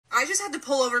I just had to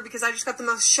pull over because I just got the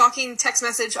most shocking text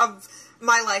message of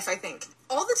my life, I think.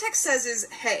 All the text says is,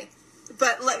 hey,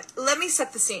 but let me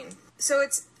set the scene. So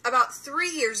it's about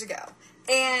 3 years ago,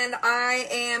 and I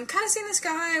am kind of seeing this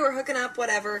guy, we're hooking up,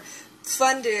 whatever,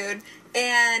 fun dude,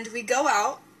 and we go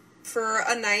out for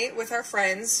a night with our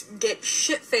friends, get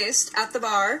shit-faced at the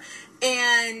bar,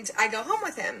 and I go home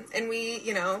with him, and we,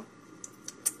 you know,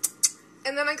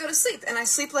 and then I go to sleep, and I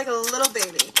sleep like a little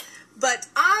baby. But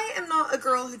I am not a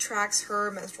girl who tracks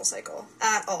her menstrual cycle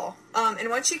at all. And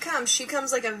when she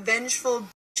comes like a vengeful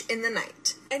bitch in the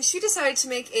night. And she decided to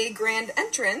make a grand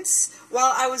entrance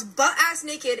while I was butt-ass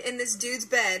naked in this dude's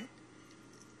bed.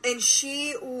 And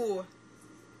ooh.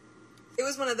 It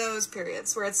was one of those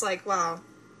periods where it's like, wow,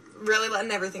 really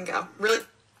letting everything go. Really.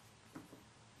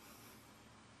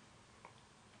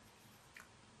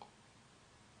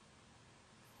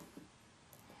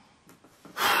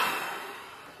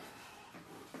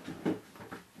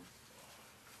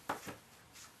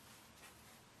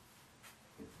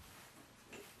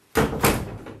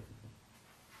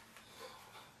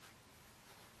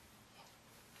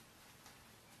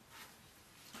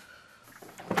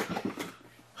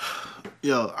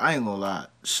 Yo, I ain't gonna lie.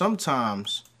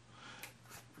 Sometimes,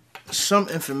 some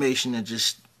information that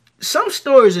some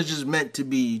stories are just meant to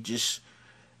be just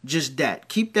that.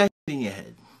 Keep that in your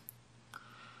head.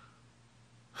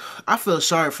 I feel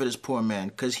sorry for this poor man,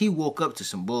 because he woke up to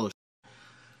some bullshit.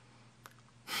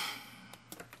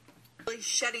 Really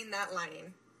shedding that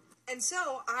lining. And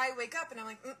so, I wake up and I'm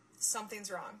like,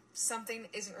 something's wrong. Something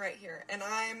isn't right here. And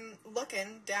I'm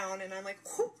looking down and I'm like,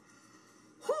 whoo,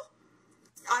 whoo.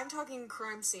 I'm talking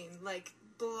crime scene, like,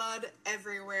 blood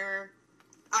everywhere.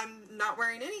 I'm not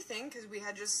wearing anything, because we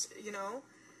had just, you know,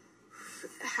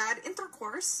 had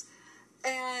intercourse,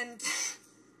 and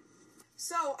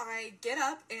so I get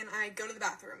up, and I go to the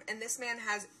bathroom, and this man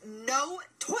has no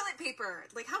toilet paper,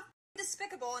 like, how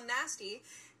despicable and nasty,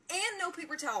 and no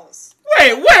paper towels.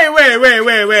 Wait,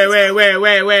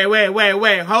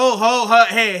 hold,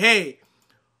 hey,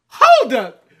 hold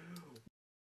up.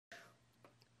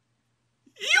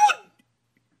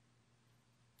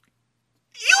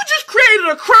 You just created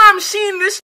a crime scene in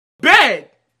this bed.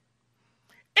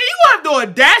 And you have the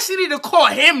audacity to call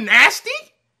him nasty?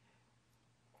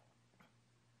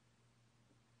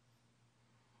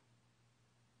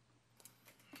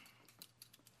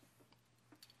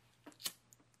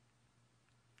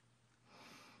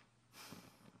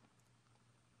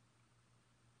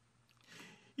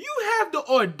 You have the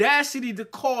audacity to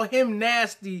call him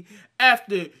nasty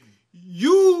after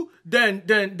you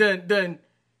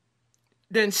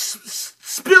then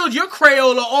spilled your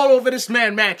Crayola all over this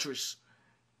man's mattress.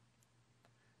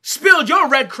 Spilled your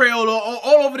red Crayola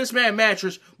all over this man's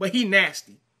mattress, but he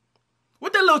nasty.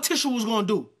 What that little tissue was gonna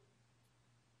do?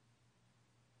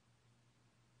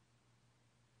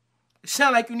 It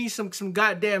sound like you need some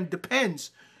goddamn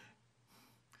Depends.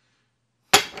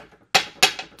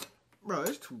 Bro,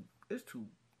 it's too.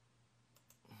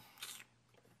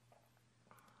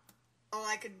 All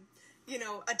I could, you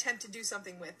know, attempt to do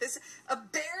something with. A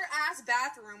bare-ass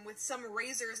bathroom with some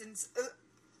razors and...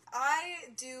 I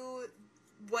do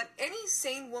what any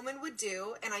sane woman would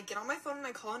do, and I get on my phone and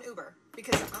I call an Uber.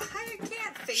 Because I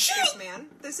can't face this man.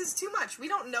 This is too much. We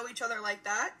don't know each other like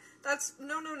that. That's...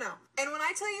 No. And when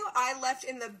I tell you I left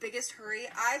in the biggest hurry,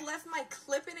 I left my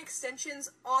clip-in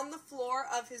extensions on the floor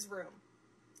of his room.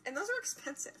 And those are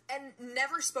expensive. And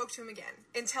never spoke to him again.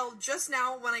 Until just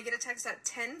now when I get a text at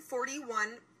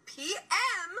 10:41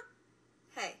 p.m.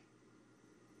 Hey.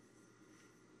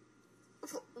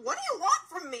 What do you want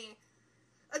from me?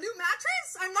 A new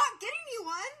mattress? I'm not getting you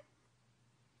one.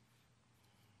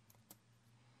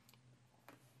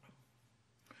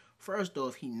 First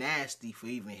off, he nasty for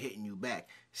even hitting you back.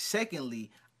 Secondly,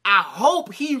 I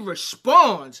hope he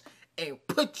responds and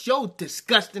puts your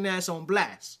disgusting ass on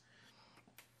blast.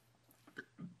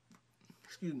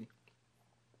 Excuse me.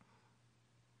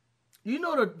 You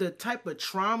know the type of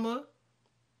trauma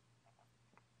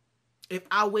if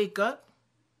I wake up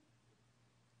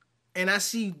and I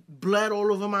see blood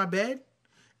all over my bed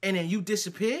and then you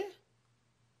disappear?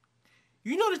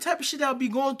 You know the type of shit that'll be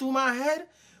going through my head?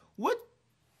 What?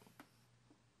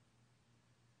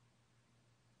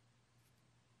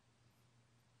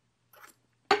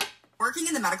 Working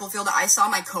in the medical field, I saw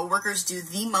my coworkers do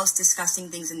the most disgusting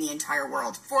things in the entire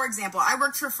world. For example, I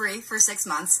worked for free for 6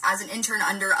 months as an intern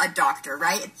under a doctor,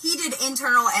 right? He did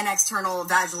internal and external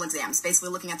vaginal exams, basically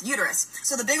looking at the uterus.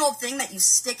 So the big old thing that you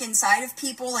stick inside of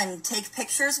people and take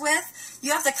pictures with,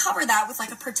 you have to cover that with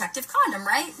like a protective condom,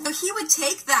 right? So he would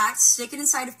take that, stick it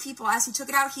inside of people. As he took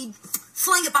it out, he'd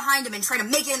fling it behind him and try to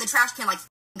make it in the trash can like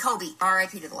Kobe,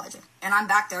 R.I.P. to the legend. And I'm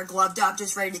back there, gloved up,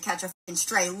 just ready to catch a f***ing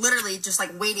stray, literally just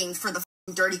like waiting for the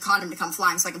f***ing dirty condom to come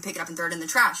flying so I can pick it up and throw it in the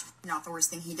trash. Not the worst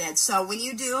thing he did. So when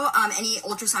you do any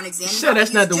ultrasound exam, so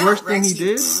that's not the worst thing he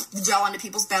did? The gel onto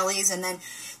people's bellies, and then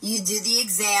you do the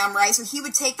exam, right? So he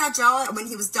would take that gel when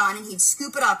he was done, and he'd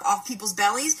scoop it up off people's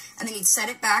bellies, and then he'd set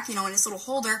it back, you know, in his little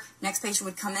holder. Next patient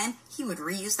would come in, he would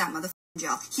reuse that motherfucking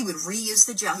gel. He would reuse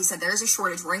the gel. He said, there's a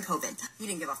shortage, we're in COVID. He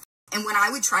didn't give a f***. And when I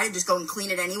would try to just go and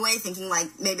clean it anyway, thinking like,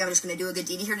 maybe I'm just going to do a good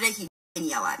deed here today, he'd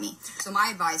yell at me. So my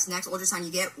advice, next ultrasound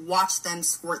you get, watch them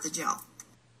squirt the gel.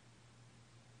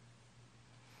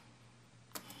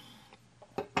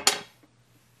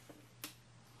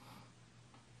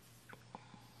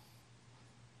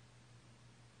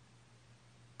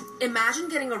 Imagine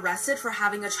getting arrested for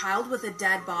having a child with a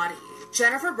dead body.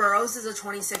 Jennifer Burrows is a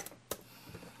 26...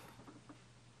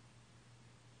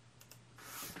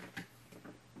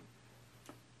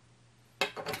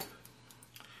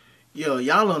 Yo,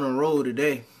 y'all on a roll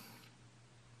today.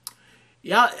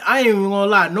 Y'all, I ain't even gonna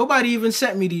lie. Nobody even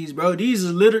sent me these, bro. This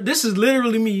is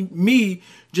literally me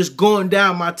just going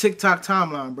down my TikTok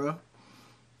timeline, bro.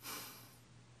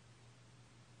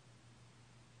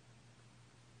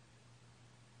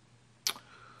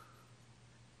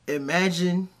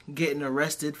 Imagine getting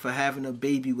arrested for having a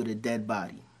baby with a dead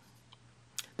body.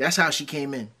 That's how she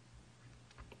came in.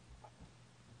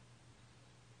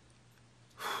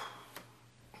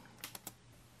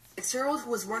 Six-year-old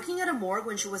was working at a morgue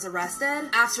when she was arrested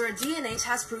after a DNA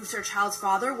test proves her child's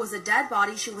father was a dead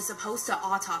body she was supposed to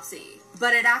autopsy.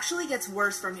 But it actually gets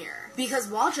worse from here. Because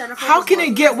while Jennifer How was can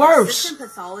it get as an worse? assistant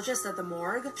pathologist at the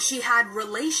morgue, she had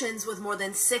relations with more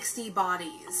than 60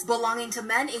 bodies, belonging to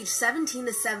men aged 17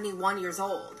 to 71 years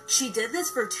old. She did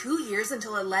this for 2 years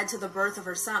until it led to the birth of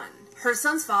her son. Her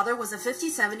son's father was a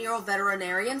 57-year-old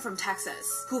veterinarian from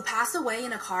Texas who passed away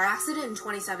in a car accident in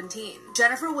 2017.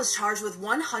 Jennifer was charged with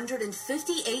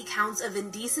 158 counts of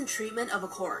indecent treatment of a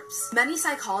corpse. Many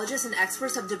psychologists and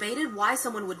experts have debated why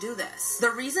someone would do this.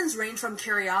 The reasons range from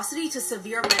curiosity to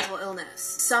severe mental illness.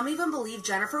 Some even believe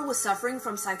Jennifer was suffering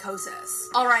from psychosis.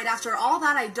 Alright, after all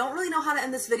that, I don't really know how to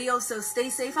end this video, so stay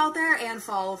safe out there and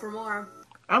follow for more.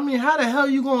 I mean, how the hell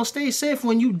you gonna stay safe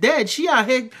when you dead? She out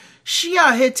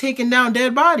here taking down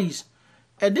dead bodies.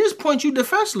 At this point, you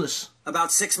defenseless.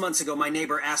 About 6 months ago, my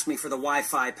neighbor asked me for the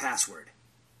Wi-Fi password.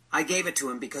 I gave it to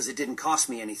him because it didn't cost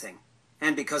me anything,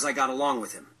 and because I got along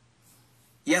with him.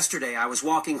 Yesterday, I was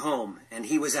walking home, and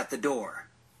he was at the door.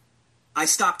 I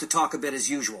stopped to talk a bit as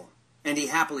usual, and he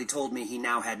happily told me he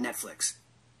now had Netflix.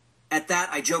 At that,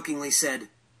 I jokingly said,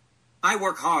 I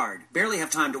work hard, barely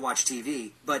have time to watch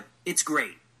TV, but it's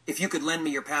great. If you could lend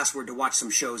me your password to watch some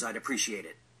shows, I'd appreciate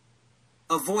it.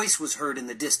 A voice was heard in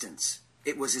the distance.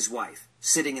 It was his wife,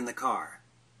 sitting in the car.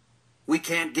 We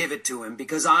can't give it to him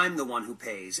because I'm the one who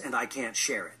pays, and I can't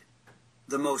share it.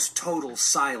 The most total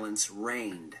silence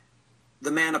reigned.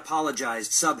 The man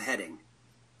apologized, subheading.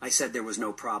 I said there was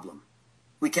no problem.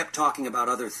 We kept talking about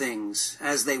other things.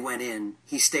 As they went in,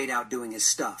 he stayed out doing his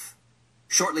stuff.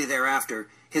 Shortly thereafter,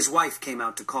 his wife came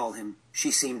out to call him.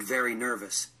 She seemed very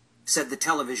nervous. Said the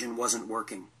television wasn't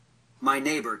working. My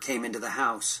neighbor came into the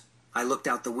house. I looked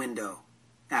out the window.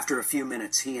 After a few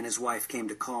minutes, he and his wife came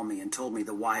to call me and told me the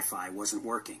Wi-Fi wasn't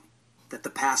working, that the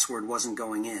password wasn't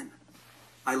going in.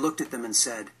 I looked at them and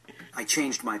said, I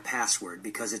changed my password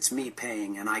because it's me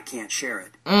paying and I can't share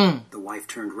it. The wife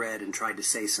turned red and tried to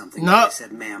say something. No. I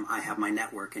said, ma'am, I have my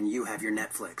network and you have your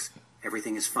Netflix.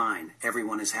 Everything is fine.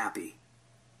 Everyone is happy.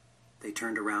 They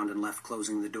turned around and left,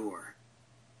 closing the door.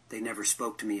 They never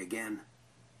spoke to me again.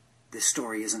 This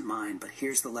story isn't mine, but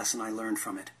here's the lesson I learned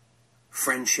from it.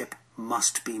 Friendship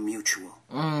must be mutual.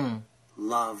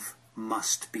 Love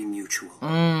must be mutual.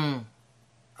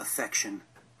 Affection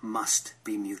must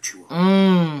be mutual.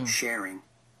 Sharing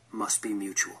must be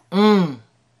mutual.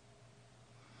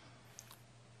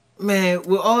 Man,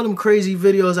 with all them crazy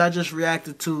videos I just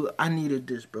reacted to, I needed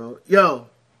this, bro. Yo,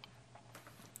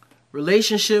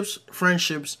 relationships,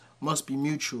 friendships must be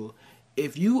mutual.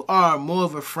 If you are more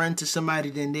of a friend to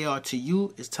somebody than they are to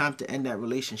you, it's time to end that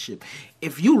relationship.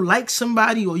 If you like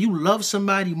somebody or you love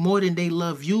somebody more than they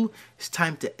love you, it's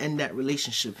time to end that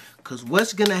relationship. Because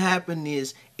what's going to happen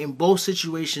is, in both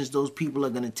situations, those people are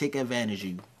going to take advantage of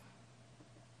you.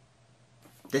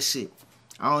 That's it.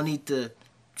 I don't need to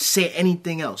say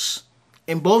anything else.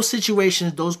 In both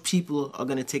situations, those people are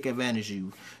going to take advantage of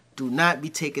you. Do not be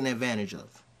taken advantage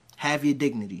of. Have your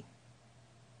dignity.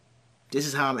 This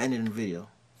is how I'm ending the video.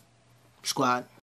 Squad.